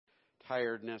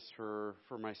tiredness for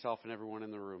myself and everyone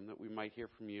in the room, that we might hear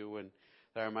from you and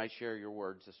that I might share your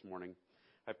words this morning.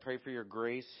 I pray for your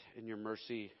grace and your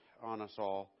mercy on us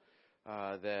all,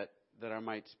 that I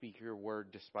might speak your word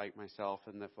despite myself,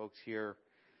 and that folks here,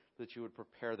 that you would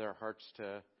prepare their hearts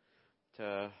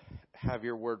to have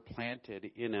your word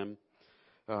planted in them.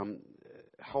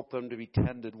 Help them to be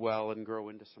tended well and grow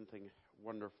into something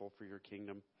wonderful for your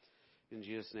kingdom. In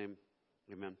Jesus' name,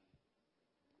 amen.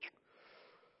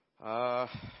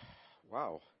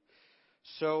 Wow.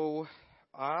 So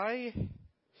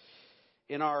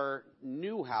in our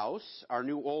new house, our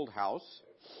new old house,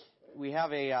 we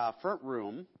have a front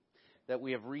room that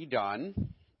we have redone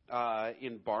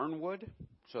in barnwood,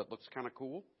 so it looks kind of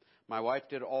cool. My wife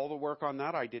did all the work on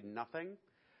that. I did nothing.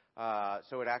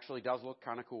 So it actually does look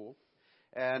kind of cool.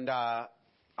 And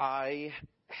I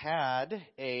had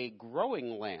a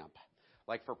growing lamp,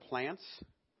 like for plants.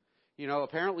 You know,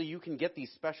 apparently you can get these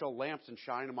special lamps and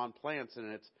shine them on plants,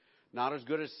 and it's not as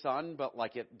good as sun, but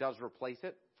like it does replace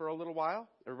it for a little while.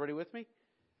 Everybody with me?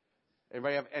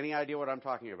 Anybody have any idea what I'm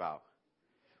talking about?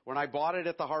 When I bought it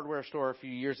at the hardware store a few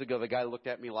years ago, the guy looked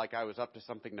at me like I was up to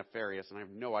something nefarious, and I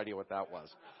have no idea what that was.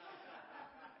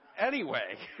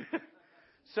 Anyway,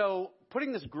 so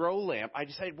putting this grow lamp, I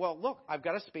decided, well, look, I've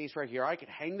got a space right here. I could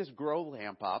hang this grow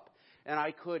lamp up, and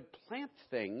I could plant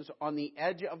things on the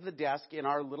edge of the desk in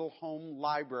our little home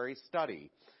library study,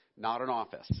 not an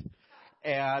office.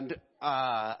 And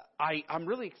I'm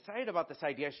really excited about this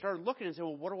idea. I started looking and said,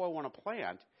 well, what do I want to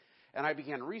plant? And I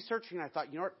began researching, and I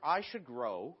thought, you know what, I should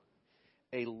grow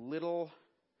a little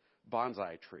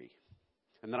bonsai tree,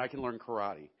 and then I can learn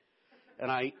karate.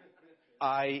 And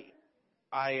I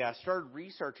started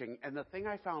researching, and the thing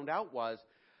I found out was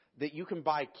that you can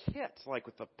buy kits, like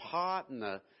with the pot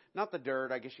and not the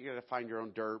dirt, I guess you got to find your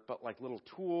own dirt, but like little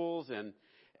tools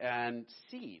and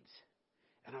seeds.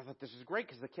 And I thought, this is great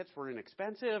because the kits were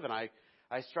inexpensive, and I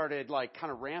started like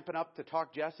kind of ramping up to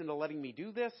talk Jess into letting me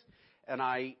do this, and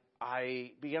I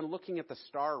began looking at the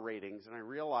star ratings, and I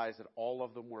realized that all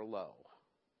of them were low.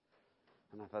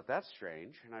 And I thought, that's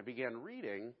strange, and I began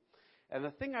reading, and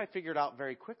the thing I figured out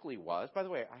very quickly was, by the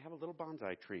way, I have a little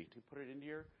bonsai tree to put it into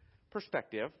your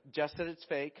perspective. Jess said it's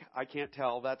fake. I can't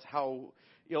tell. That's how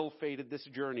ill-fated this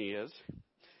journey is.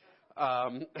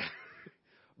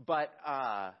 But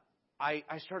I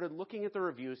started looking at the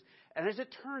reviews, and as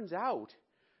it turns out,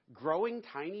 growing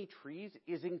tiny trees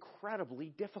is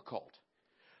incredibly difficult.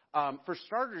 For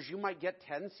starters, you might get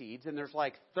 10 seeds, and there's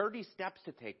like 30 steps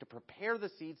to take to prepare the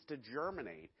seeds to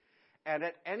germinate. And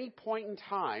at any point in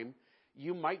time,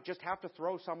 you might just have to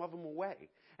throw some of them away.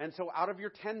 And so out of your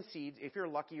 10 seeds, if you're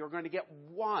lucky, you're going to get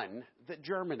one that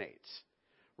germinates,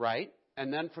 right?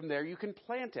 And then from there, you can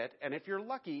plant it, and if you're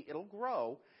lucky, it'll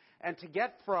grow. And to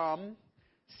get from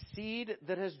seed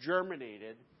that has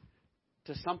germinated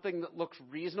to something that looks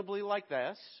reasonably like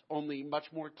this, only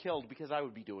much more killed because I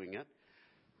would be doing it,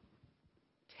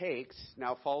 takes,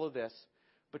 now follow this,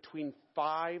 between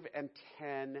 5 and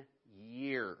 10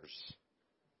 years.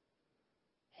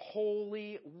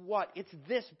 Holy what? It's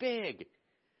this big.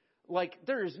 Like,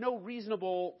 there is no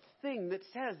reasonable thing that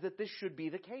says that this should be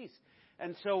the case.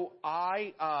 And so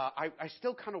I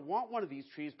still kind of want one of these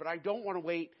trees, but I don't want to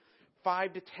wait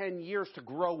 5 to 10 years to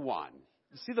grow one.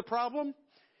 You see the problem?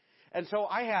 And so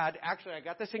I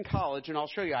got this in college, and I'll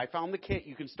show you. I found the kit.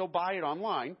 You can still buy it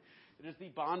online. It is the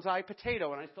bonsai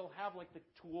potato, and I still have like the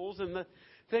tools and the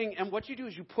thing. And what you do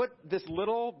is you put this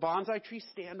little bonsai tree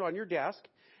stand on your desk,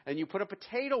 and you put a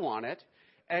potato on it,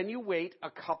 and you wait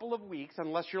a couple of weeks,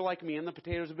 unless you're like me and the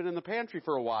potatoes have been in the pantry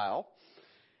for a while,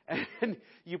 and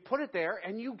you put it there,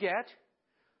 and you get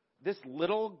this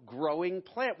little growing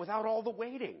plant without all the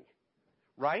waiting,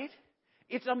 right?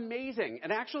 It's amazing.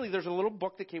 And actually, there's a little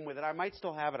book that came with it. I might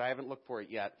still have it. I haven't looked for it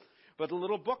yet. But the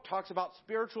little book talks about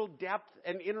spiritual depth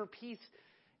and inner peace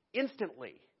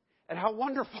instantly, and how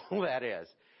wonderful that is.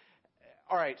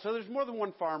 All right, so there's more than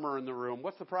one farmer in the room.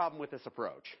 What's the problem with this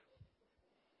approach?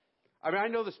 I mean, I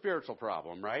know the spiritual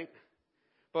problem, right?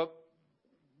 But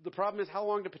the problem is, how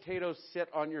long do potatoes sit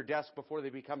on your desk before they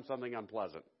become something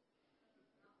unpleasant?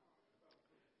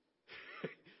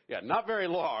 Yeah, not very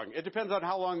long. It depends on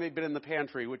how long they've been in the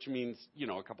pantry, which means,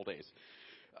 a couple days.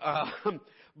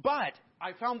 But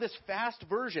I found this fast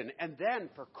version, and then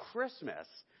for Christmas,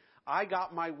 I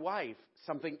got my wife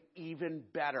something even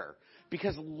better.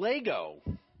 Because Lego,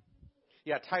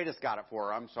 Titus got it for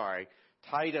her, I'm sorry.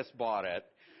 Titus bought it.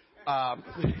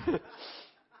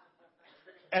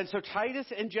 And so Titus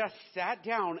and Jess sat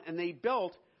down, and they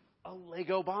built a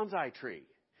Lego bonsai tree.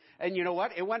 And you know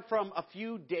what? It went from a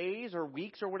few days or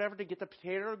weeks or whatever to get the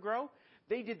potato to grow.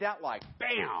 They did that like,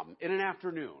 bam, in an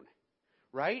afternoon.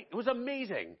 right? It was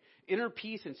amazing. Inner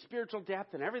peace and spiritual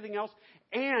depth and everything else.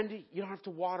 And you don't have to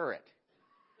water it,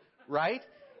 right?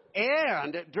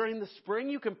 And during the spring,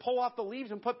 you can pull off the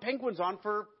leaves and put penguins on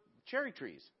for cherry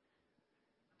trees.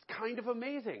 It's kind of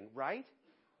amazing, right?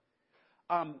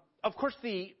 Of course,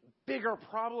 the bigger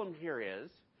problem here is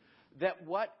that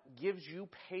what gives you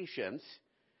patience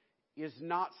is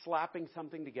not slapping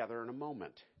something together in a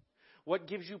moment. What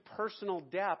gives you personal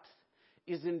depth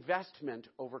is investment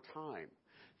over time.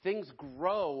 Things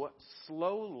grow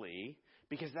slowly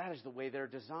because that is the way they're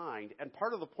designed. And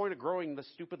part of the point of growing the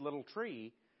stupid little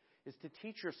tree is to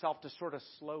teach yourself to sort of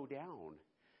slow down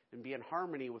and be in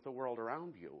harmony with the world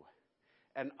around you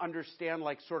and understand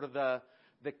like sort of the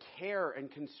care and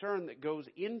concern that goes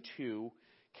into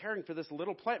caring for this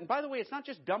little plant. And by the way, it's not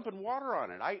just dumping water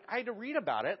on it. I had to read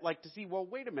about it, like to see, well,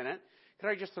 wait a minute. Could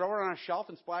I just throw it on a shelf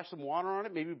and splash some water on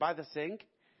it, maybe by the sink?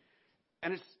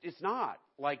 And it's not.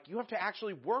 Like, you have to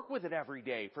actually work with it every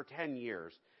day for 10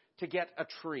 years to get a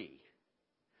tree.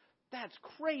 That's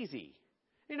crazy.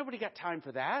 Ain't nobody got time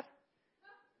for that.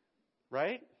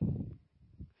 Right?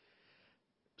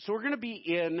 So we're going to be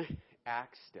in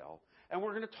Acts still. And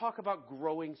we're going to talk about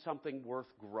growing something worth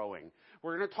growing.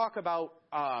 We're going to talk about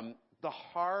the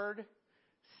hard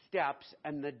steps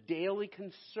and the daily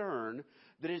concern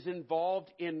that is involved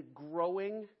in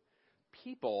growing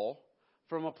people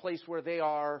from a place where they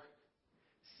are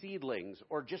seedlings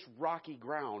or just rocky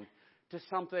ground to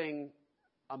something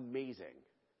amazing,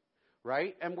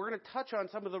 right? And we're going to touch on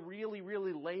some of the really,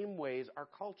 really lame ways our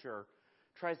culture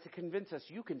tries to convince us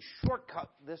you can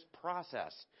shortcut this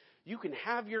process. You can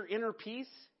have your inner peace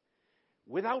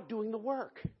without doing the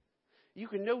work. You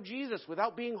can know Jesus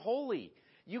without being holy.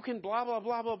 You can blah, blah,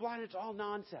 blah, blah, blah, and it's all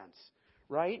nonsense,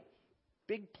 right?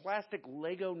 Big plastic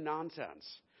Lego nonsense.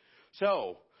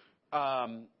 So,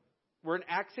 we're in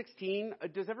Acts 16.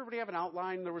 Does everybody have an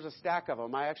outline? There was a stack of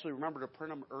them. I actually remember to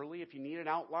print them early. If you need an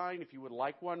outline, if you would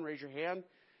like one, raise your hand.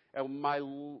 And my,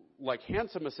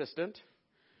 handsome assistant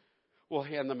will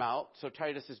hand them out. So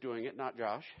Titus is doing it, not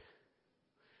Josh.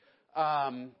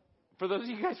 For those of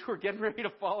you guys who are getting ready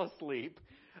to fall asleep,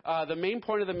 the main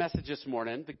point of the message this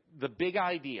morning, the big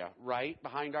idea, right,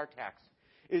 behind our text,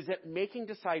 is that making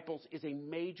disciples is a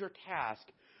major task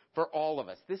for all of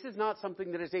us. This is not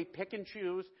something that is a pick and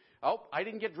choose. Oh, I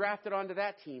didn't get drafted onto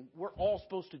that team. We're all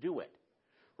supposed to do it,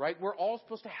 right? We're all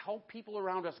supposed to help people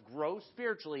around us grow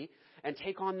spiritually and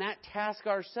take on that task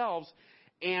ourselves.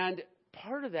 And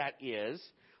part of that is,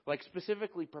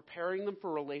 specifically preparing them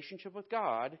for relationship with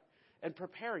God and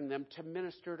preparing them to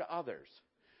minister to others.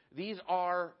 These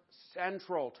are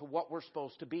central to what we're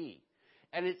supposed to be.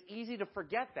 And it's easy to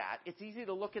forget that. It's easy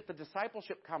to look at the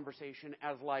discipleship conversation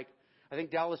as I think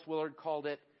Dallas Willard called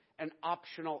it an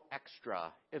optional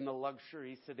extra in the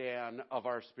luxury sedan of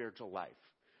our spiritual life,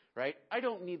 right? I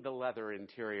don't need the leather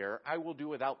interior. I will do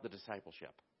without the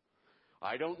discipleship.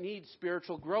 I don't need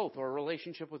spiritual growth or a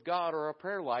relationship with God or a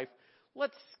prayer life.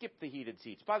 Let's skip the heated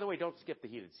seats. By the way, don't skip the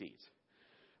heated seats.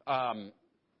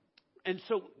 And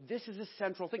so this is a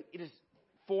central thing. It is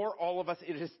for all of us.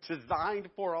 It is designed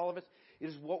for all of us. It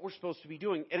is what we're supposed to be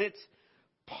doing. And it's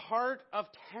part of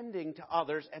tending to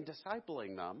others and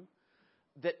discipling them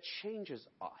that changes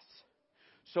us.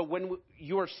 So when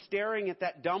you are staring at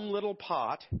that dumb little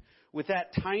pot with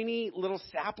that tiny little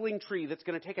sapling tree that's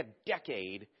going to take a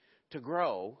decade to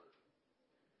grow,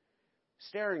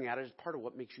 staring at it is part of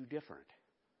what makes you different.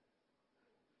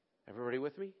 Everybody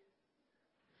with me?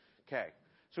 Okay.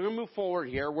 So we're going to move forward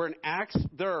here. We're in Acts.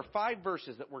 There are 5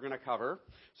 verses that we're going to cover,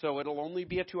 so it'll only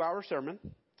be a 2-hour sermon.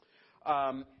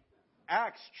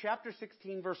 Acts chapter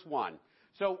 16, verse 1.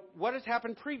 So what has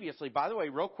happened previously? By the way,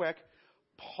 real quick,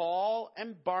 Paul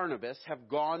and Barnabas have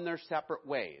gone their separate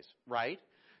ways, right?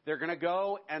 They're going to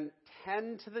go and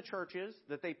tend to the churches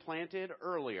that they planted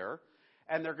earlier,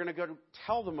 and they're going to go to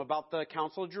tell them about the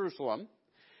Council of Jerusalem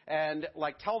and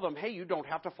tell them, hey, you don't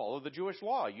have to follow the Jewish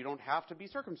law. You don't have to be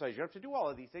circumcised. You don't have to do all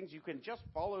of these things. You can just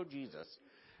follow Jesus.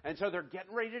 And so they're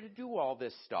getting ready to do all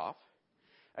this stuff.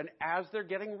 And as they're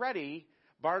getting ready,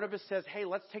 Barnabas says, hey,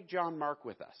 let's take John Mark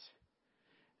with us.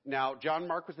 Now, John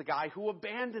Mark was the guy who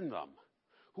abandoned them,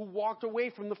 who walked away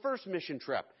from the first mission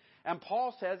trip. And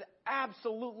Paul says,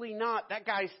 absolutely not. That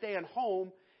guy's staying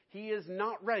home. He is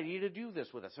not ready to do this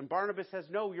with us. And Barnabas says,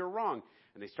 no, you're wrong.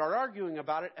 And they start arguing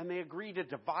about it, and they agree to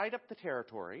divide up the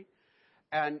territory.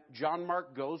 And John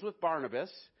Mark goes with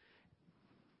Barnabas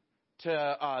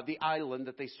to the island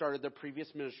that they started their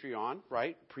previous ministry on,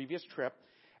 right? Previous trip.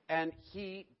 And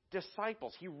he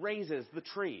disciples. He raises the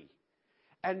tree.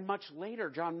 And much later,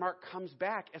 John Mark comes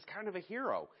back as kind of a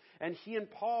hero. And he and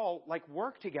Paul,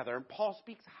 work together. And Paul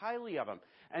speaks highly of him.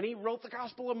 And he wrote the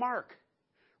Gospel of Mark,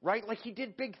 right? He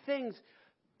did big things.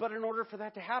 But in order for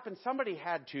that to happen, somebody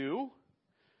had to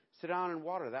sit down and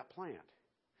water that plant.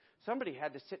 Somebody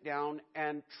had to sit down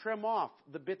and trim off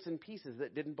the bits and pieces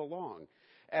that didn't belong.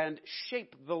 And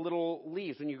shape the little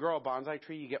leaves. When you grow a bonsai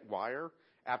tree, you get wire.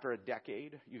 After a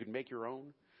decade, you can make your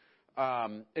own.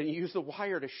 And you use the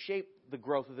wire to shape the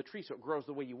growth of the tree so it grows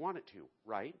the way you want it to,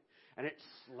 right? And it's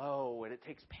slow, and it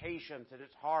takes patience, and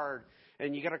it's hard,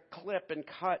 and you got to clip and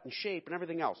cut and shape and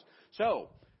everything else. So,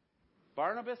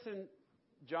 Barnabas and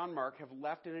John Mark have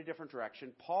left in a different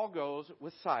direction. Paul goes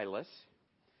with Silas,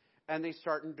 and they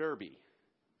start in Derbe.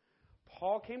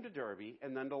 Paul came to Derbe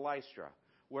and then to Lystra,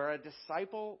 where a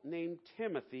disciple named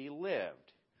Timothy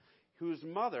lived, whose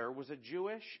mother was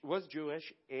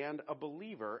Jewish and a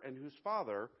believer, and whose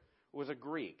father was a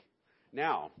Greek.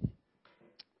 Now,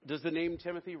 does the name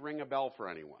Timothy ring a bell for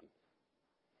anyone?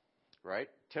 Right?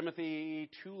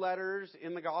 Timothy, 2 letters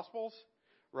in the Gospels,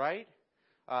 right?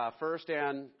 First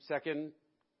and second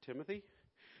Timothy.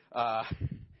 I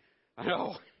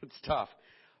know, it's tough.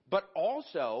 But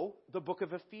also, the book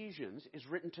of Ephesians is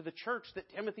written to the church that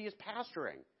Timothy is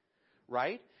pastoring,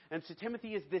 right? And so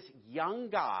Timothy is this young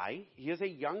guy. He is a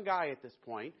young guy at this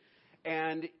point,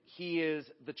 and he is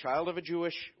the child of a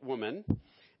Jewish woman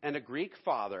and a Greek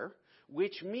father,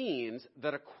 which means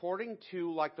that according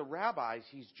to, the rabbis,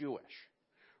 he's Jewish,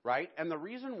 right? And the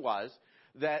reason was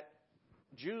that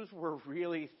Jews were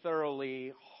really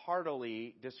thoroughly,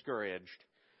 heartily discouraged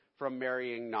from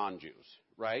marrying non-Jews,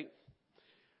 right?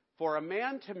 For a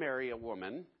man to marry a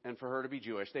woman and for her to be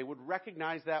Jewish, they would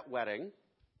recognize that wedding.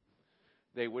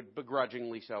 They would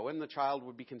begrudgingly so, and the child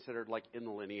would be considered in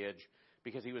the lineage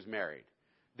because he was married.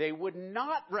 They would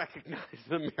not recognize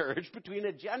the marriage between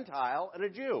a Gentile and a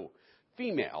Jew,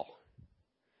 female.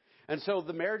 And so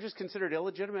the marriage is considered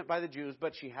illegitimate by the Jews,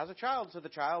 but she has a child, so the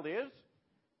child is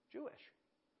Jewish,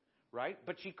 right?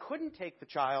 But she couldn't take the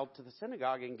child to the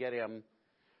synagogue and get him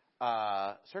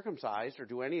circumcised or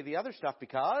do any of the other stuff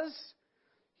because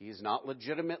he's not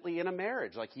legitimately in a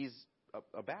marriage. He's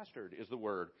a bastard is the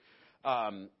word.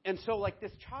 And so,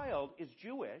 this child is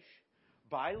Jewish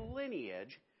by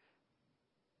lineage,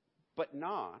 but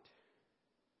not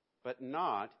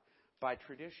by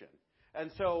tradition.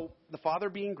 And so, the father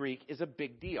being Greek is a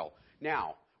big deal.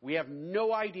 Now, we have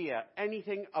no idea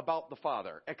anything about the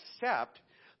father, except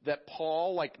that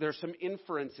Paul, there's some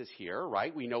inferences here,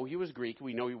 right? We know he was Greek.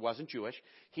 We know he wasn't Jewish.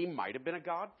 He might have been a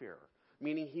God-fearer,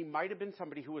 meaning he might have been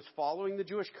somebody who was following the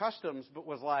Jewish customs, but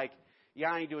was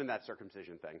yeah, I ain't doing that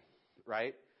circumcision thing.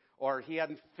 Right? Or he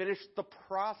hadn't finished the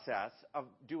process of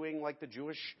doing the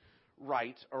Jewish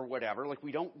rites or whatever.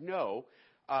 We don't know.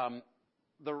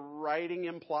 The writing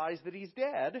implies that he's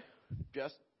dead.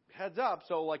 Just heads up.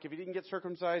 So if he didn't get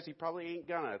circumcised, he probably ain't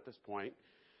gonna at this point.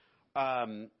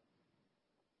 The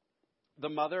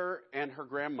mother and her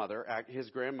grandmother,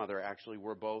 his grandmother actually,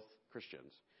 were both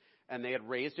Christians. And they had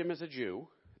raised him as a Jew.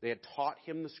 They had taught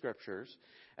him the scriptures.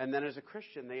 And then as a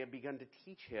Christian, they had begun to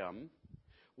teach him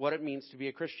what it means to be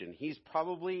a Christian. He's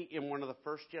probably in one of the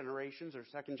first generations or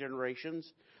second generations,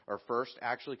 or first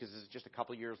actually, because this is just a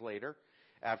couple years later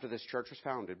after this church was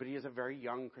founded. But he is a very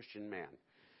young Christian man.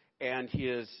 And he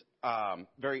is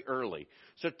very early.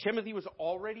 So Timothy was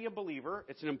already a believer.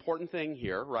 It's an important thing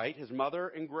here, right? His mother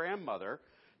and grandmother,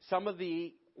 some of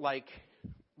the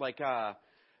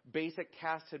basic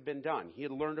tasks had been done. He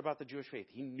had learned about the Jewish faith.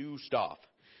 He knew stuff.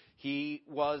 He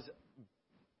was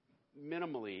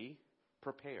minimally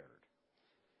prepared.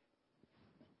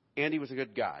 And he was a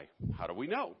good guy. How do we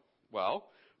know? Well,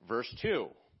 verse 2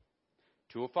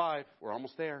 of 5, we're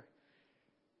almost there.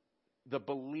 The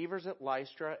believers at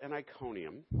Lystra and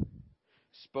Iconium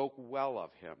spoke well of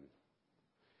him.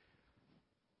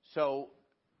 So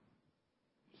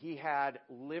he had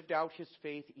lived out his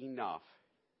faith enough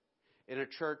in a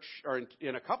church, or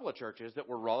in a couple of churches that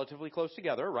were relatively close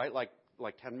together, right? Like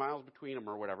 10 miles between them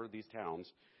or whatever, these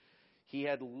towns. He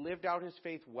had lived out his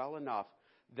faith well enough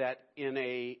that in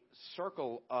a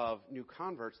circle of new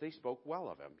converts, they spoke well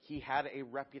of him. He had a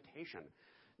reputation.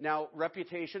 Now,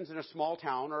 reputations in a small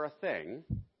town are a thing,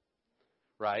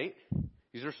 right?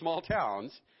 These are small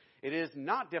towns. It is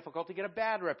not difficult to get a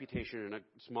bad reputation in a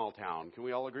small town. Can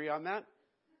we all agree on that?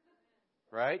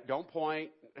 Right? Don't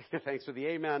point. Thanks for the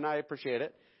amen. I appreciate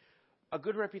it. A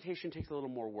good reputation takes a little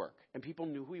more work. And people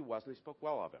knew who he was, and they spoke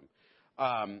well of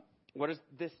him. What does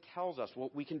this tells us?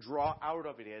 What we can draw out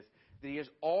of it is that he is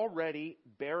already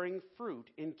bearing fruit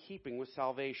in keeping with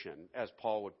salvation, as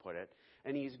Paul would put it,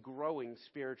 and he's growing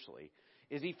spiritually.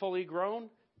 Is he fully grown?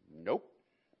 Nope.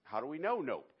 How do we know?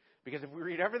 Nope. Because if we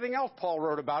read everything else Paul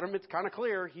wrote about him, it's kind of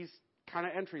clear he's kind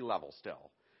of entry level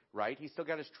still, right? He's still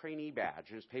got his trainee badge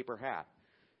and his paper hat.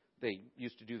 They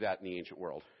used to do that in the ancient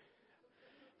world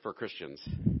for Christians.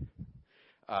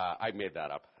 I made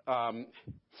that up.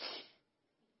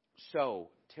 So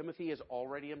Timothy is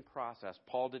already in process.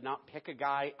 Paul did not pick a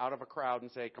guy out of a crowd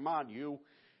and say, come on, you.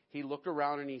 He looked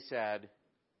around and he said,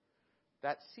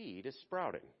 that seed is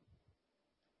sprouting,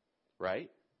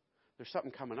 right? There's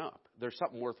something coming up. There's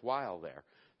something worthwhile there.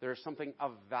 There's something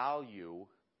of value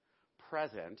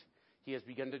present. He has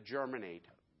begun to germinate.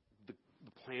 The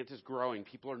plant is growing.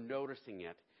 People are noticing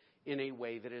it in a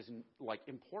way that is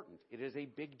important. It is a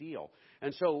big deal.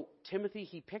 And so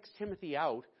he picks Timothy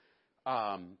out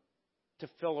to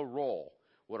fill a role.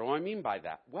 What do I mean by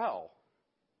that? Well,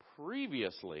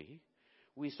 previously,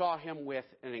 we saw him with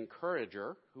an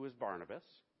encourager, who is Barnabas,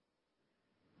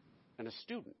 and a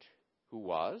student, who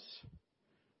was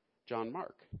John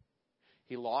Mark.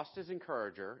 He lost his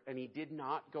encourager, and he did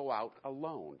not go out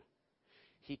alone.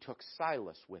 He took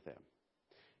Silas with him.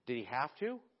 Did he have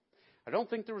to? I don't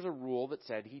think there was a rule that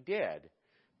said he did,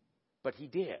 but he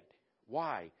did.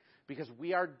 Why? Because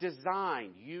we are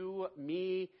designed, you,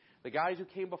 me, the guys who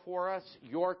came before us,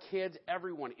 your kids,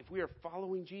 everyone. If we are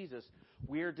following Jesus,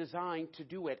 we are designed to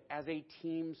do it as a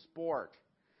team sport.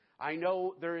 I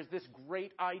know there is this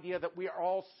great idea that we are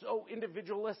all so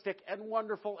individualistic and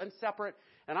wonderful and separate,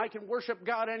 and I can worship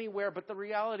God anywhere, but the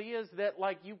reality is that,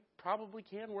 you probably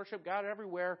can worship God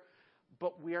everywhere,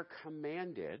 but we are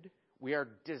commanded, we are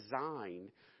designed,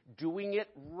 doing it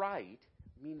right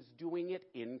means doing it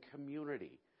in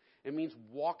community. It means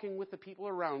walking with the people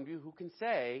around you who can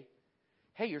say,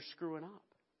 hey, you're screwing up,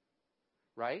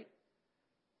 right?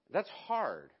 That's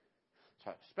hard.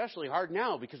 It's especially hard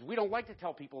now because we don't like to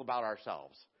tell people about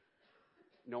ourselves.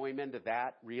 No amen to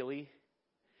that, really?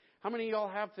 How many of y'all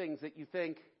have things that you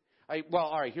think,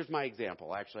 all right, here's my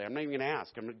example, actually. I'm not even going to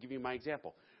ask. I'm going to give you my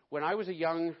example. When I was a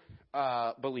young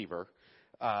believer,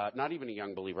 not even a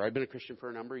young believer, I'd been a Christian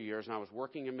for a number of years, and I was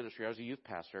working in ministry. I was a youth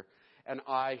pastor, and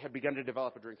I had begun to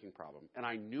develop a drinking problem, and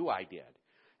I knew I did.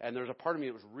 And there was a part of me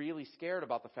that was really scared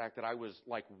about the fact that I was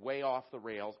way off the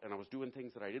rails, and I was doing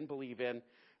things that I didn't believe in,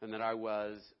 and that I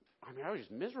was just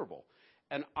miserable.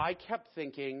 And I kept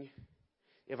thinking,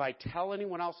 if I tell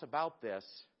anyone else about this,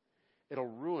 it'll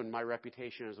ruin my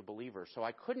reputation as a believer. So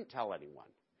I couldn't tell anyone.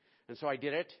 And so I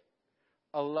did it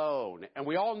alone. And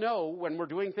we all know when we're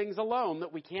doing things alone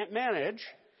that we can't manage,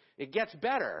 it gets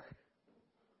better.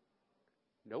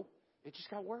 Nope. It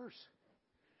just got worse.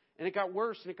 And it got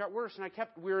worse, and it got worse. And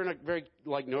we were in a very,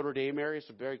 Notre Dame area, it's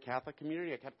a very Catholic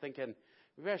community. I kept thinking,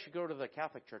 maybe I should go to the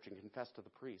Catholic church and confess to the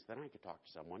priest. Then I could talk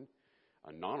to someone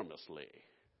anonymously.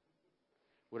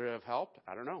 Would it have helped?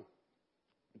 I don't know.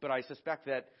 But I suspect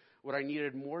that what I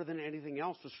needed more than anything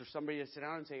else was for somebody to sit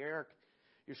down and say, Eric,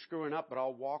 you're screwing up, but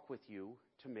I'll walk with you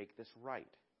to make this right.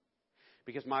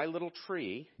 Because my little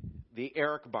tree, the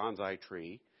Eric bonsai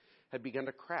tree, had begun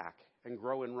to crack and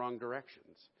grow in wrong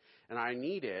directions. And I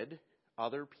needed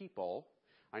other people.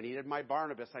 I needed my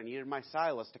Barnabas. I needed my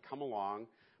Silas to come along,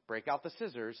 break out the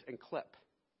scissors, and clip.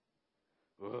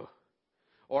 Ugh.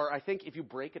 Or I think if you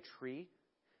break a tree,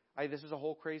 this is a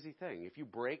whole crazy thing. If you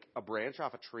break a branch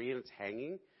off a tree and it's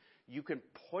hanging, you can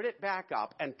put it back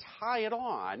up and tie it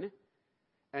on,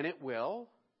 and it will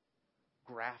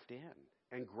graft in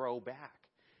and grow back.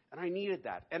 And I needed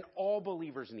that. And all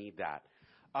believers need that.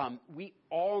 We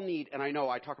all need, and I know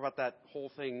I talk about that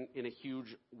whole thing in a huge,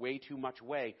 way too much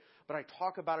way, but I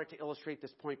talk about it to illustrate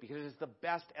this point because it is the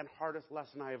best and hardest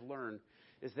lesson I have learned,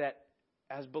 is that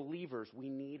as believers, we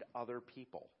need other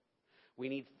people. We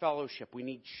need fellowship. We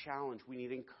need challenge. We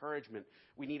need encouragement.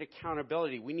 We need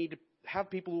accountability. We need to have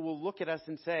people who will look at us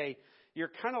and say,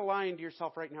 you're kind of lying to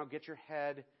yourself right now. Get your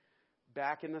head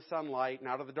back in the sunlight and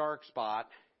out of the dark spot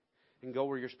and go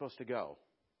where you're supposed to go.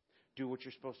 Do what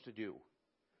you're supposed to do.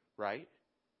 Right?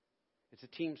 It's a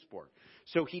team sport.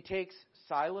 So he takes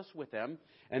Silas with him,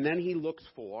 and then he looks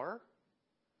for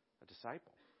a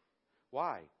disciple.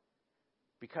 Why?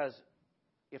 Because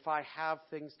if I have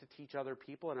things to teach other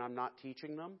people and I'm not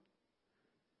teaching them,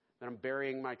 then I'm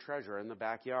burying my treasure in the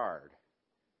backyard.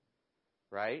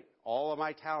 Right? All of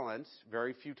my talents,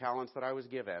 very few talents that I was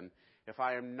given, if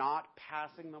I am not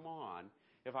passing them on,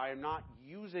 if I am not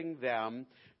using them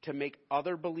to make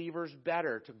other believers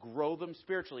better, to grow them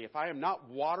spiritually, if I am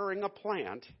not watering a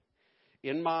plant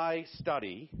in my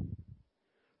study,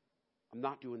 I'm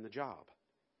not doing the job.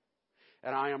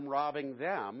 And I am robbing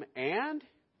them and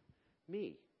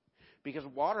me. Because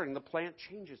watering the plant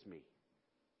changes me.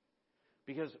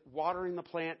 Because watering the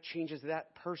plant changes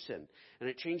that person. And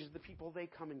it changes the people they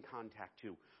come in contact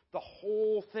to. The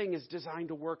whole thing is designed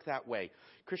to work that way.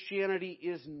 Christianity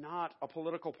is not a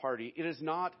political party. It is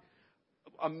not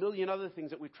a million other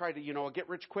things that we've tried to, a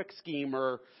get-rich-quick scheme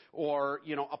or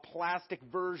a plastic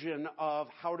version of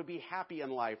how to be happy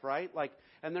in life, right?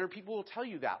 And there are people who will tell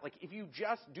you that. If you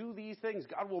just do these things,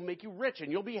 God will make you rich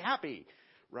and you'll be happy,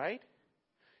 right?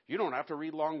 You don't have to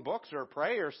read long books or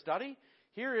pray or study.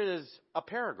 Here is a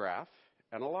paragraph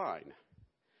and a line.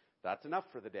 That's enough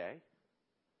for the day,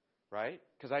 right?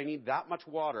 Because I need that much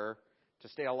water to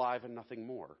stay alive and nothing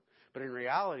more. But in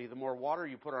reality, the more water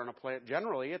you put on a plant,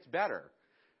 generally, it's better,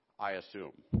 I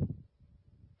assume,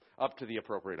 up to the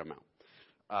appropriate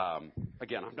amount.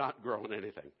 Again, I'm not growing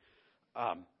anything.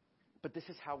 But this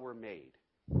is how we're made.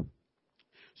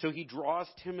 So he draws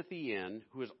Timothy in,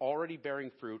 who is already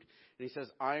bearing fruit, and he says,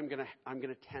 I'm going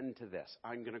to tend to this.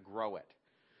 I'm going to grow it.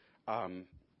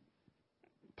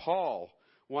 Paul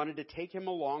wanted to take him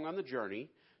along on the journey,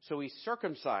 so he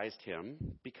circumcised him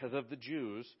because of the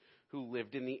Jews who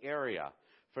lived in the area,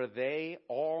 for they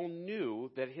all knew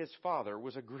that his father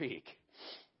was a Greek.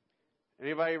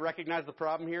 Anybody recognize the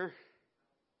problem here?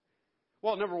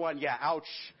 Well, number one, yeah, ouch.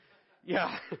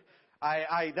 Yeah,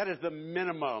 that is the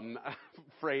minimum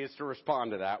phrase to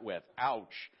respond to that with.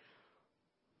 Ouch.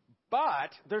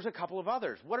 But there's a couple of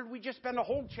others. What did we just spend a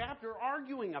whole chapter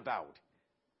arguing about?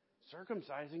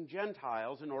 Circumcising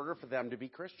Gentiles in order for them to be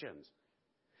Christians.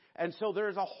 And so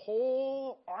there's a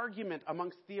whole argument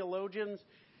amongst theologians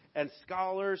and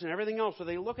scholars and everything else where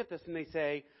they look at this and they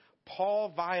say, Paul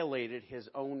violated his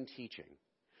own teaching.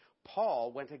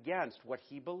 Paul went against what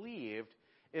he believed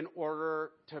in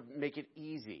order to make it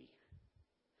easy.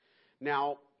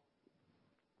 Now,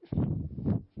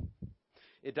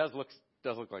 it does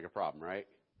look like a problem, right?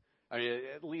 I mean,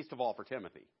 at least of all for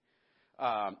Timothy.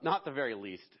 Not the very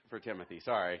least for Timothy,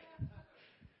 sorry.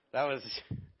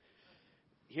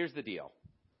 Here's the deal.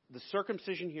 The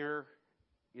circumcision here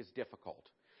is difficult.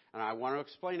 And I want to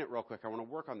explain it real quick. I want to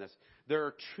work on this. There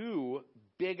are two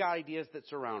big ideas that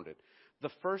surround it. The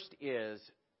first is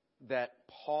that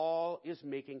Paul is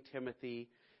making Timothy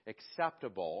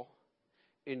acceptable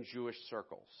in Jewish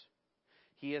circles.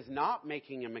 He is not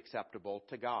making him acceptable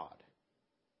to God.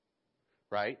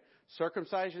 Right?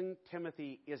 Circumcision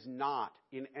Timothy is not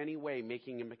in any way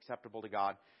making him acceptable to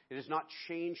God. It has not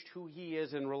changed who he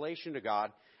is in relation to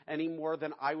God any more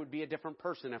than I would be a different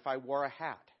person if I wore a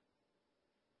hat.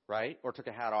 Right? Or took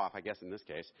a hat off, I guess, in this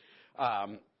case.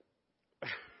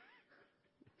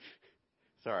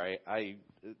 Sorry,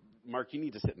 Mark, you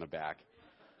need to sit in the back.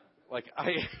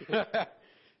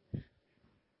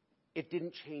 It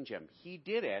didn't change him. He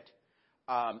did it.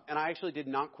 And I actually did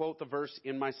not quote the verse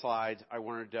in my slides. I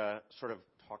wanted to sort of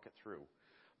talk it through.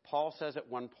 Paul says at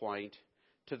one point,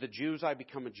 to the Jews I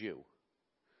become a Jew.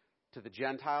 To the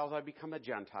Gentiles I become a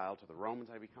Gentile. To the Romans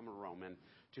I become a Roman.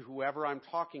 To whoever I'm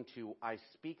talking to, I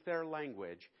speak their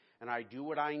language, and I do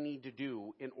what I need to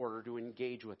do in order to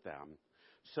engage with them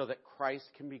so that Christ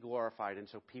can be glorified and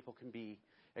so people can be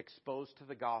exposed to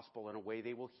the gospel in a way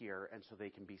they will hear and so they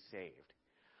can be saved.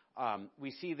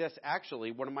 We see this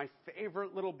actually, one of my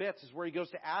favorite little bits is where he goes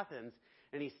to Athens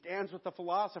and he stands with the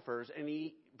philosophers and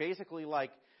he basically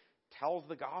tells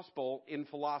the gospel in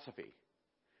philosophy.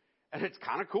 And it's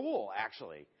kind of cool,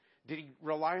 actually. Did he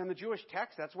rely on the Jewish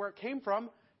text? That's where it came from.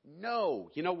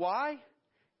 No. You know why?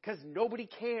 Because nobody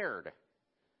cared.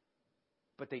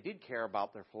 But they did care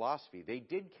about their philosophy. They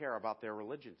did care about their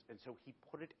religions. And so he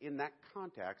put it in that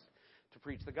context to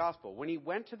preach the gospel. When he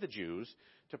went to the Jews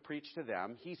to preach to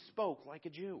them, he spoke like a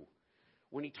Jew.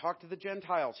 When he talked to the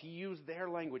Gentiles, he used their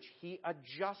language. He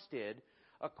adjusted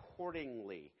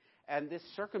accordingly. And this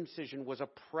circumcision was a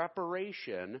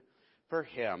preparation for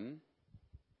him,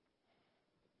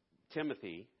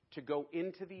 Timothy, to go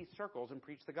into these circles and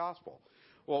preach the gospel.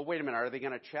 Well, wait a minute. Are they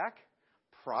going to check?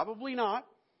 Probably not.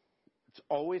 It's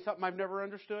always something I've never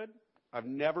understood. I've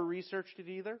never researched it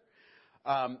either.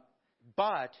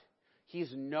 But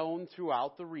he's known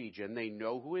throughout the region. They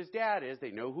know who his dad is.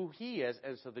 They know who he is.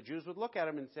 And so the Jews would look at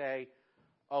him and say,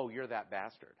 oh, you're that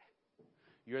bastard.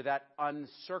 You're that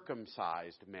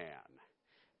uncircumcised man.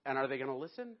 And are they going to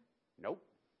listen? Nope.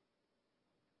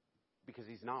 Because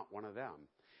he's not one of them.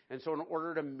 And so in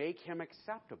order to make him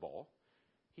acceptable,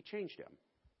 he changed him.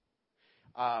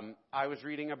 I was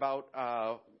reading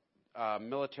about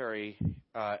military,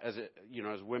 as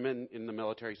women in the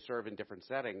military serve in different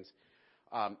settings.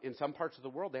 In some parts of the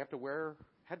world, they have to wear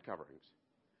head coverings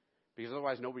because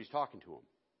otherwise nobody's talking to them,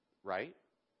 right?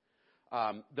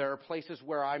 There are places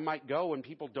where I might go and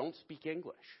people don't speak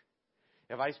English.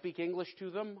 If I speak English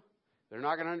to them, They're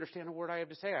not going to understand a word I have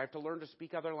to say. I have to learn to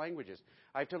speak other languages.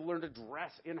 I have to learn to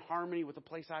dress in harmony with the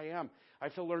place I am. I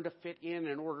have to learn to fit in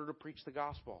order to preach the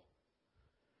gospel.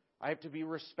 I have to be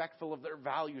respectful of their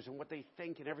values and what they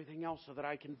think and everything else so that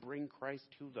I can bring Christ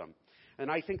to them.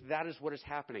 And I think that is what is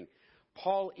happening.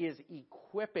 Paul is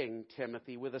equipping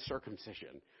Timothy with a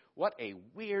circumcision. What a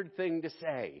weird thing to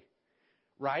say,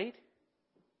 right?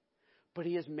 But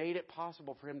he has made it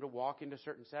possible for him to walk into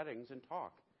certain settings and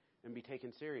talk and be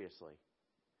taken seriously.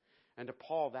 And to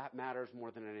Paul, that matters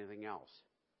more than anything else.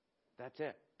 That's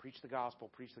it. Preach the gospel,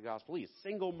 preach the gospel. He is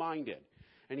single-minded,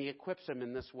 and he equips him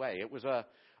in this way. It was a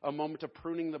moment of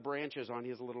pruning the branches on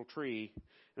his little tree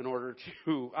in order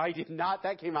to... I did not.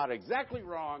 That came out exactly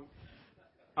wrong.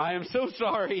 I am so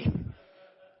sorry.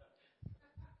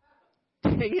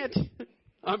 Dang it.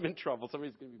 I'm in trouble.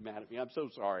 Somebody's going to be mad at me. I'm so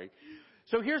sorry.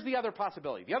 So here's the other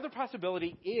possibility. The other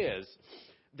possibility is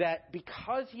that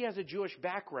because he has a Jewish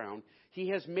background, he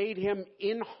has made him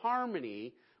in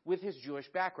harmony with his Jewish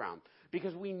background.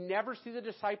 Because we never see the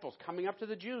disciples coming up to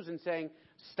the Jews and saying,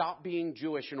 stop being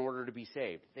Jewish in order to be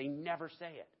saved. They never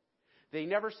say it. They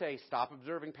never say, stop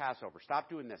observing Passover, stop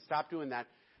doing this, stop doing that.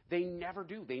 They never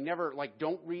do. They never,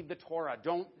 don't read the Torah,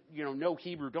 don't, know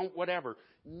Hebrew, don't whatever.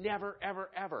 Never, ever,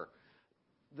 ever.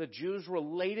 The Jews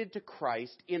related to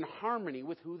Christ in harmony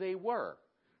with who they were,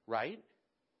 right?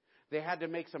 They had to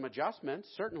make some adjustments,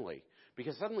 certainly,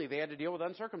 because suddenly they had to deal with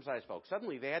uncircumcised folks.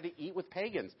 Suddenly they had to eat with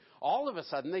pagans. All of a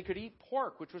sudden they could eat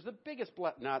pork, which was the biggest,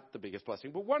 not the biggest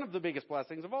blessing, but one of the biggest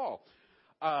blessings of all.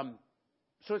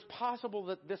 So it's possible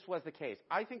that this was the case.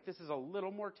 I think this is a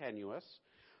little more tenuous,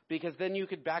 because then you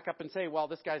could back up and say, well,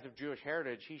 this guy's of Jewish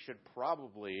heritage. He should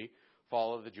probably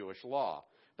follow the Jewish law.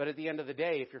 But at the end of the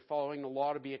day, if you're following the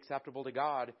law to be acceptable to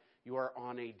God, you are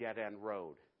on a dead-end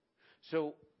road.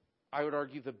 So I would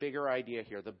argue the bigger idea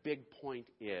here, the big point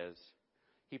is,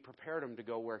 he prepared him to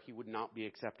go where he would not be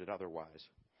accepted otherwise.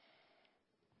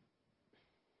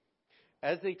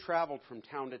 As they traveled from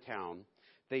town to town,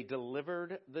 they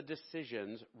delivered the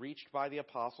decisions reached by the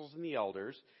apostles and the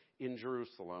elders in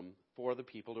Jerusalem for the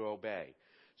people to obey.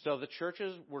 So the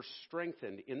churches were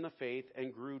strengthened in the faith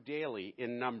and grew daily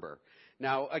in number.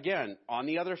 Now, again, on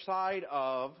the other side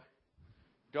of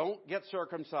don't get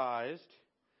circumcised,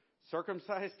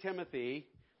 circumcise Timothy,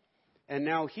 and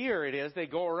now here it is, they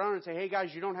go around and say, hey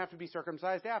guys, you don't have to be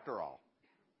circumcised after all.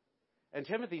 And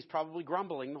Timothy's probably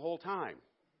grumbling the whole time,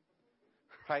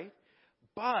 right?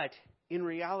 But in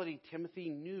reality, Timothy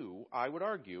knew, I would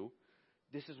argue,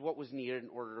 this is what was needed in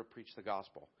order to preach the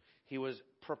gospel. He was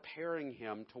preparing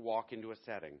him to walk into a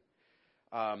setting.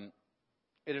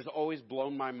 It has always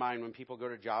blown my mind when people go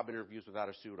to job interviews without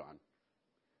a suit on.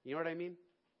 You know what I mean?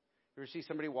 You ever see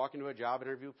somebody walk into a job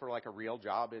interview for like a real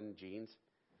job in jeans?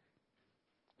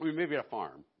 I mean, maybe at a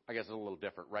farm. I guess it's a little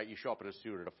different, right? You show up in a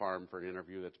suit at a farm for an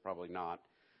interview. That's probably not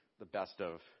the best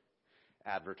of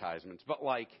advertisements. But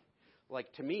like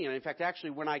to me, and in fact,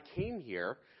 actually, when I came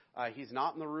here, he's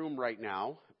not in the room right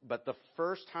now, but the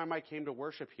first time I came to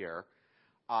worship here,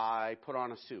 I put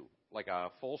on a suit, like a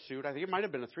full suit. I think it might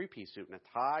have been a three-piece suit and a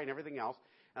tie and everything else.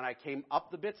 And I came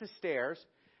up the bits of stairs,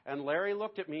 and Larry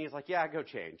looked at me. He's like, yeah, go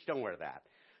change. Don't wear that.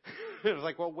 I was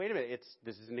like, well, wait a minute.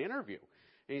 This is an interview.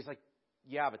 And he's like,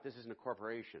 yeah, but this isn't a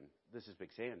corporation. This is Big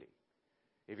Sandy.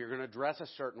 If you're going to dress a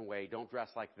certain way, don't dress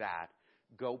like that.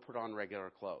 Go put on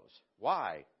regular clothes.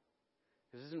 Why?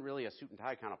 This isn't really a suit and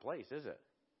tie kind of place, is it?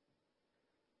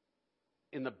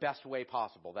 In the best way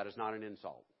possible. That is not an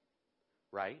insult,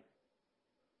 right?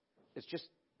 It's just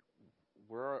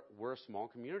we're a small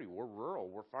community. We're rural.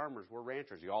 We're farmers. We're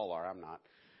ranchers. You all are. I'm not.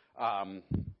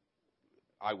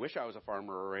 I wish I was a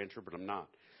farmer or a rancher, but I'm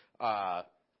not.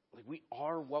 We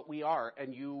are what we are,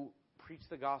 and you preach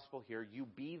the gospel here. You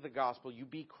be the gospel. You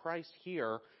be Christ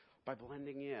here by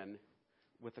blending in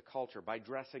with the culture, by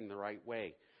dressing the right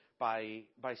way, by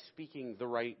speaking the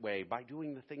right way, by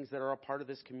doing the things that are a part of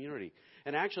this community.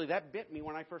 And actually, that bit me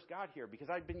when I first got here, because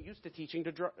I'd been used to teaching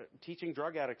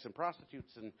drug addicts and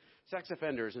prostitutes and sex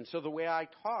offenders. And so the way I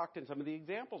talked and some of the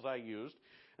examples I used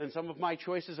and some of my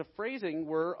choices of phrasing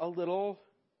were a little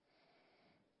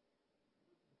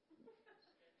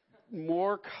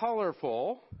more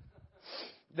colorful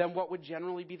than what would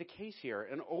generally be the case here.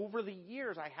 And over the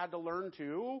years, I had to learn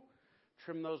to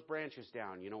trim those branches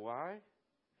down. You know why?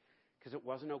 Because it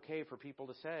wasn't okay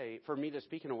for me to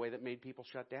speak in a way that made people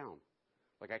shut down.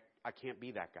 Like, I can't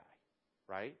be that guy,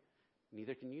 right?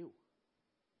 Neither can you.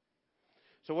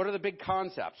 So what are the big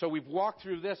concepts? So we've walked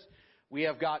through this. We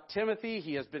have got Timothy.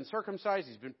 He has been circumcised.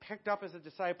 He's been picked up as a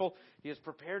disciple. He is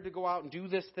prepared to go out and do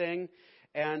this thing.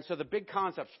 And so the big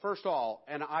concepts, first of all,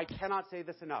 and I cannot say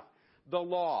this enough, The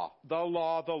law, the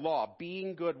law, the law.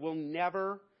 Being good will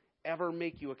never, ever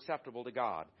make you acceptable to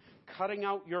God. Cutting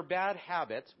out your bad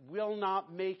habits will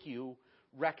not make you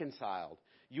reconciled.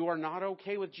 You are not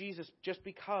okay with Jesus just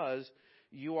because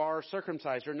you are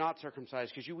circumcised or not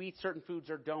circumcised, because you eat certain foods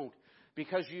or don't,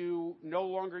 because you no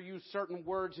longer use certain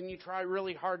words and you try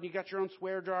really hard and you got your own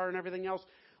swear jar and everything else.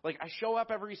 Like, I show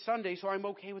up every Sunday, so I'm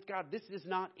okay with God. This is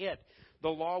not it. The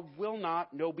law will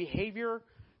not, no behavior,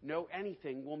 no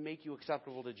anything will make you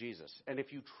acceptable to Jesus. And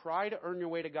if you try to earn your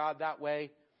way to God that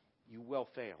way, you will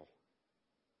fail.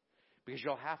 Because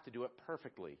you'll have to do it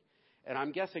perfectly. And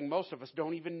I'm guessing most of us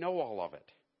don't even know all of it.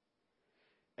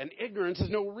 And ignorance is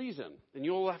no reason. And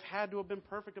you'll have had to have been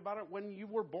perfect about it when you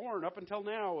were born up until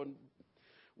now. And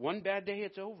one bad day,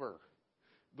 it's over.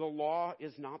 The law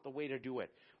is not the way to do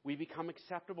it. We become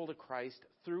acceptable to Christ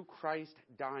through Christ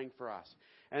dying for us.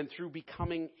 And through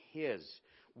becoming His,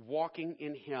 walking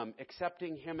in Him,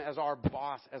 accepting Him as our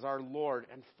boss, as our Lord,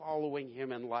 and following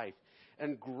Him in life.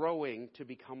 And growing to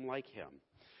become like Him.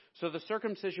 So the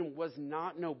circumcision was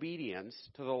not an obedience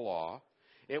to the law.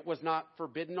 It was not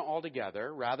forbidden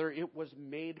altogether. Rather, it was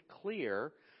made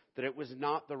clear that it was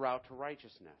not the route to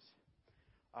righteousness.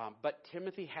 But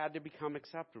Timothy had to become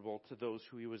acceptable to those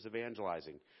who he was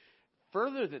evangelizing.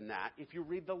 Further than that, if you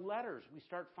read the letters, we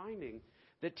start finding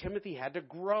that Timothy had to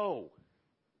grow.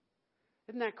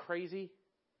 Isn't that crazy?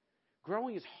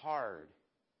 Growing is hard.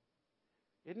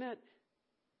 Isn't it?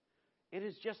 It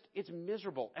is just, it's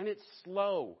miserable and it's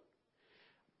slow.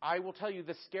 I will tell you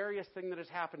the scariest thing that has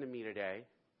happened to me today.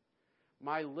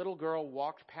 My little girl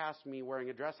walked past me wearing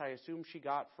a dress I assume she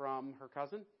got from her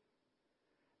cousin.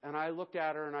 And I looked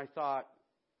at her and I thought,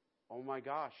 oh my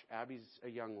gosh, Abby's a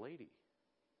young lady.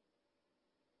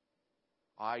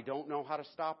 I don't know how to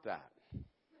stop that.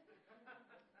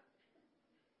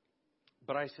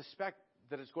 But I suspect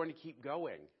that it's going to keep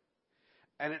going.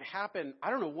 And it happened, I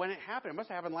don't know when it happened. It must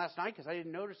have happened last night because I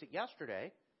didn't notice it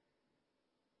yesterday.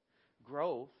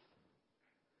 Growth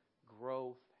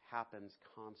happens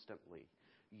constantly.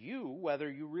 You, whether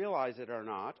you realize it or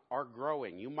not, are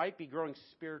growing. You might be growing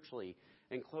spiritually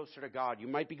and closer to God. You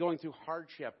might be going through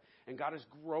hardship, and God is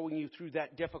growing you through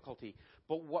that difficulty.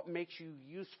 But what makes you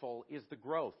useful is the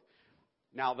growth.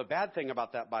 Now, the bad thing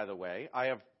about that, by the way,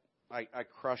 I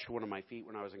crushed one of my feet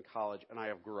when I was in college, and I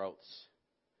have growths.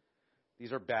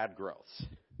 These are bad growths.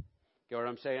 Get what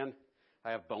I'm saying?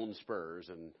 I have bone spurs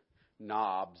and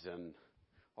knobs and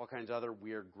all kinds of other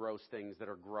weird, gross things that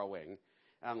are growing.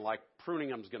 And, like, pruning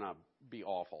them is going to be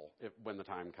awful when the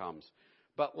time comes.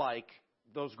 But, like,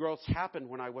 those growths happened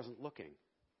when I wasn't looking.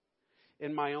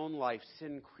 In my own life,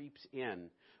 sin creeps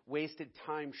in. Wasted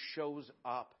time shows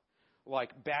up.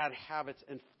 Like, bad habits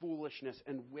and foolishness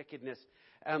and wickedness.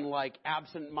 And, like,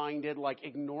 absent-minded, like,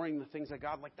 ignoring the things of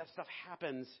God. Like, that stuff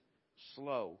happens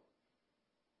slow.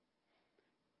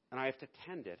 And I have to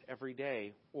tend it every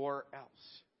day, or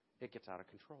else it gets out of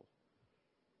control.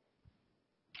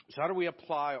 So how do we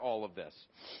apply all of this?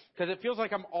 Because it feels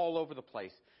like I'm all over the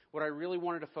place. What I really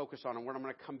wanted to focus on, and what I'm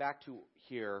going to come back to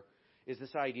here, is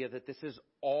this idea that this is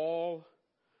all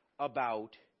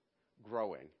about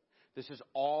growing. This is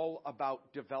all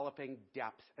about developing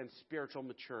depth and spiritual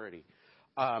maturity.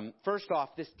 First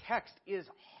off, this text is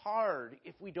hard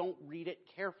if we don't read it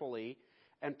carefully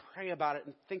and pray about it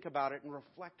and think about it and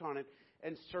reflect on it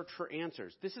and search for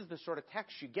answers. This is the sort of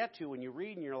text you get to when you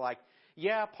read and you're like,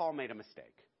 yeah, Paul made a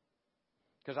mistake.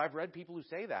 Because I've read people who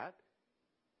say that.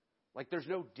 Like, there's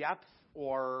no depth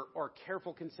or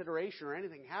careful consideration or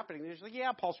anything happening. They're just like,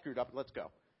 yeah, Paul screwed up, let's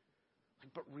go.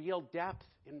 But real depth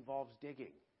involves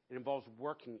digging. It involves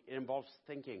working. It involves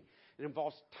thinking. It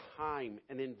involves time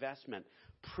and investment,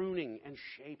 pruning and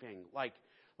shaping. Like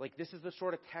this is the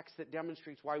sort of text that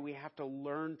demonstrates why we have to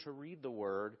learn to read the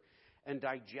Word and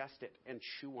digest it and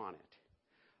chew on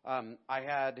it. I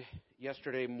had,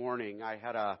 yesterday morning, I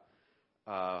had a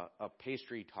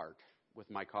pastry tart with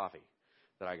my coffee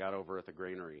that I got over at the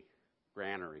granary.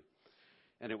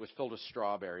 And it was filled with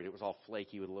strawberry, and it was all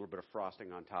flaky with a little bit of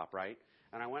frosting on top, right?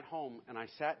 And I went home, and I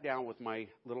sat down with my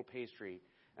little pastry,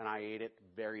 and I ate it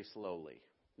very slowly.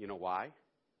 You know why?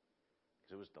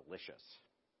 Because it was delicious.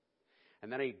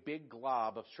 And then a big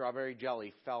glob of strawberry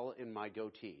jelly fell in my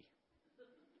goatee.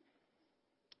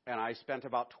 And I spent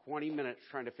about 20 minutes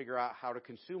trying to figure out how to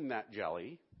consume that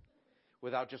jelly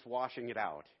without just washing it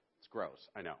out. It's gross,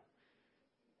 I know.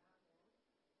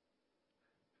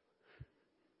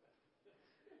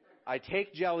 I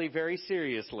take jelly very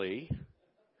seriously.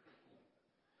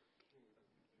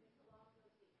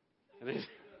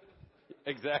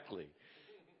 Exactly.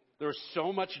 There was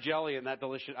so much jelly in that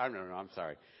delicious... I don't know, I'm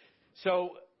sorry.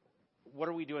 So what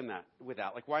are we doing with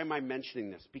that? Like, why am I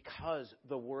mentioning this? Because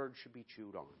the word should be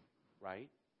chewed on, right?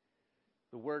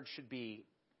 The word should be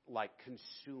like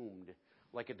consumed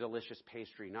like a delicious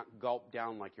pastry, not gulped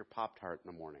down like your Pop-Tart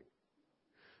in the morning.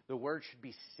 The word should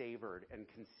be savored and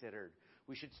considered.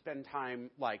 We should spend time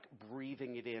like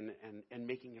breathing it in and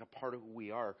making it a part of who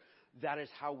we are. That is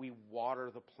how we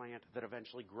water the plant that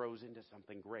eventually grows into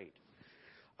something great.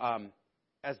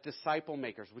 As disciple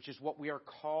makers, which is what we are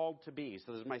called to be.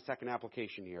 So this is my second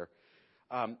application here.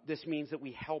 This means that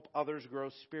we help others grow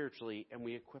spiritually and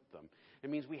we equip them. It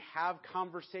means we have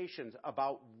conversations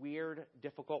about weird,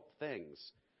 difficult things,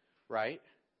 right?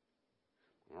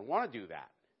 I don't want to do that.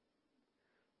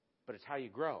 But it's how you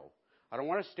grow. I don't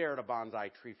want to stare at a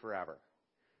bonsai tree forever,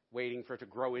 waiting for it to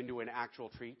grow into an actual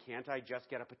tree. Can't I just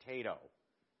get a potato?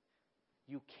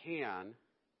 You can,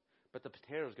 but the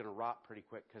potato is going to rot pretty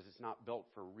quick because it's not built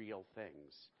for real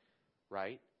things,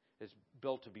 right? It's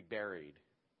built to be buried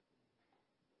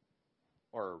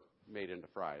or made into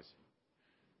fries.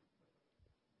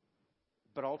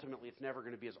 But ultimately, it's never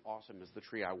going to be as awesome as the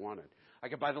tree I wanted. I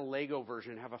could buy the Lego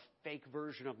version, have a fake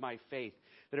version of my faith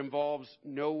that involves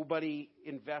nobody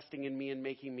investing in me and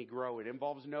making me grow. It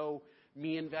involves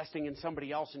me investing in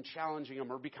somebody else and challenging them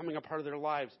or becoming a part of their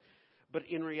lives. But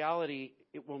in reality,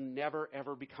 it will never,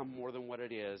 ever become more than what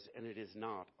it is, and it is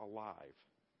not alive.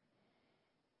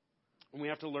 And we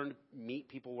have to learn to meet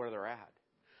people where they're at.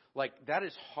 Like, that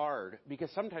is hard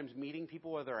because sometimes meeting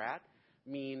people where they're at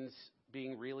means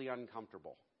being really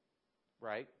uncomfortable,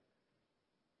 right?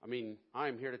 I mean,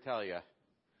 I'm here to tell you,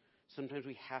 sometimes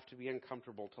we have to be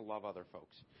uncomfortable to love other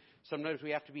folks. Sometimes we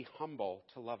have to be humble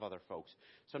to love other folks.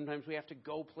 Sometimes we have to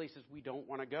go places we don't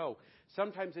want to go.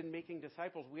 Sometimes in making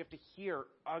disciples, we have to hear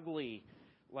ugly,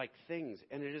 like, things,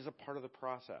 and it is a part of the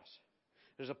process.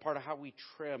 It is a part of how we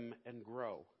trim and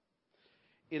grow.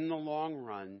 In the long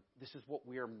run, this is what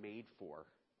we are made for.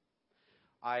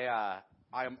 I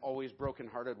am always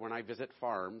brokenhearted when I visit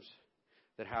farms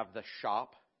that have the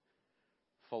shop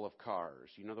full of cars.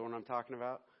 You know the one I'm talking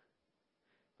about?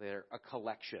 They're a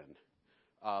collection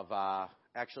of,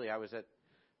 actually I was at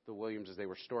the Williamses, they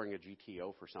were storing a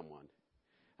GTO for someone.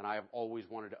 And I have always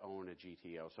wanted to own a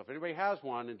GTO. So if anybody has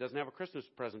one and doesn't have a Christmas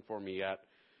present for me yet,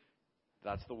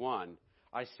 that's the one.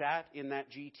 I sat in that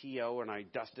GTO and I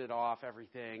dusted off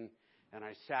everything. And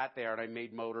I sat there and I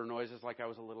made motor noises like I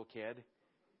was a little kid.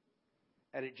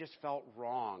 And it just felt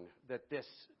wrong that this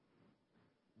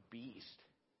beast,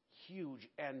 huge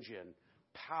engine,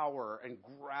 power and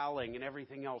growling and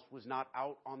everything else was not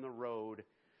out on the road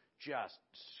just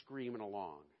screaming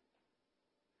along.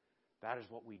 That is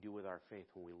what we do with our faith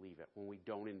when we leave it, when we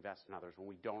don't invest in others, when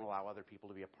we don't allow other people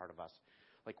to be a part of us.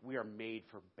 Like, we are made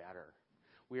for better.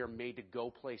 We are made to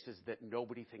go places that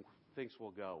nobody thinks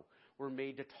we'll go. We're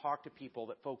made to talk to people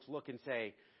that folks look and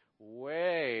say,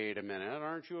 wait a minute,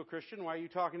 aren't you a Christian? Why are you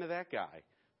talking to that guy?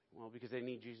 Well, because they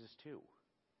need Jesus too.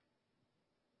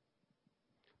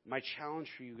 My challenge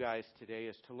for you guys today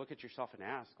is to look at yourself and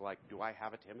ask, like, do I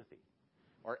have a Timothy?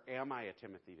 Or am I a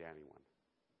Timothy to anyone?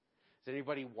 Is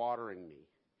anybody watering me?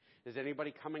 Is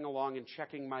anybody coming along and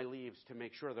checking my leaves to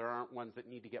make sure there aren't ones that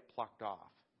need to get plucked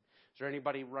off? Is there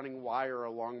anybody running wire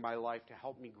along my life to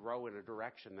help me grow in a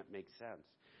direction that makes sense?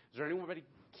 Is there anybody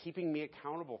keeping me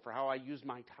accountable for how I use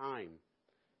my time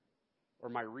or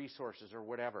my resources or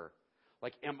whatever?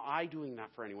 Like, am I doing that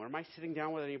for anyone? Am I sitting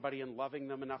down with anybody and loving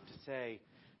them enough to say,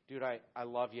 dude, I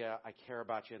love you, I care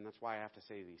about you, and that's why I have to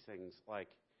say these things. Like,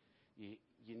 you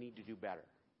need to do better.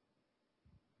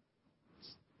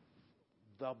 It's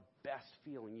the best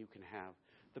feeling you can have.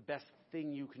 The best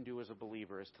thing you can do as a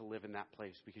believer is to live in that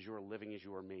place because you are living as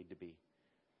you are made to be.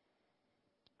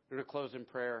 We're going to close in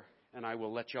prayer, and I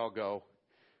will let y'all go.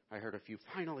 I heard a few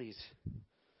finalies.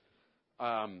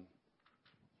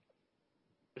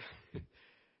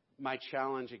 My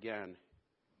challenge again,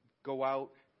 go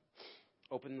out,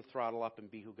 open the throttle up, and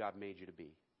be who God made you to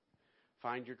be.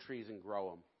 Find your trees and grow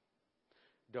them.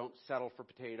 Don't settle for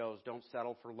potatoes. Don't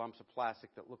settle for lumps of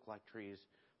plastic that look like trees.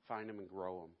 Find them and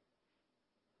grow them.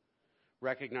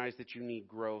 Recognize that you need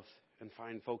growth and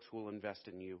find folks who will invest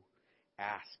in you.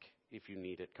 Ask if you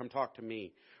need it. Come talk to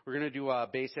me. We're going to do a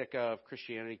basic of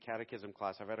Christianity catechism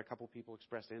class. I've had a couple people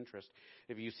express interest.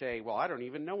 If you say, well, I don't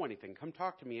even know anything, come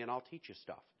talk to me and I'll teach you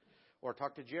stuff. Or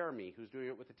talk to Jeremy, who's doing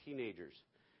it with the teenagers,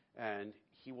 and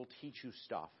he will teach you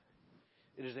stuff.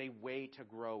 It is a way to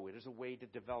grow. It is a way to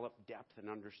develop depth and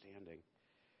understanding.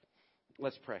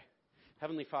 Let's pray.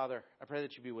 Heavenly Father, I pray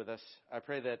that you be with us. I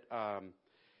pray that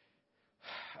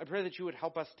you would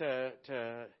help us to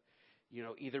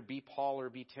either be Paul or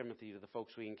be Timothy to the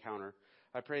folks we encounter.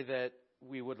 I pray that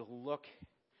we would look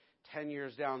 10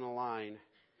 years down the line,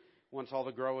 once all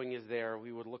the growing is there,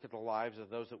 we would look at the lives of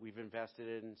those that we've invested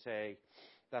in and say,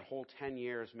 that whole 10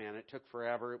 years, man, it took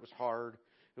forever. It was hard.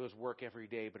 It was work every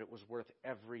day, but it was worth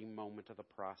every moment of the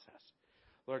process.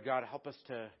 Lord God, help us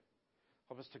to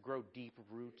grow deep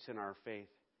roots in our faith,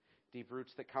 deep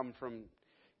roots that come from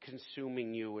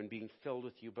consuming you and being filled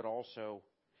with you, but also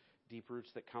deep roots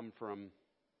that come from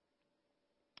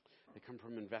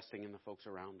investing in the folks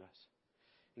around us.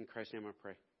 In Christ's name I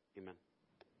pray. Amen.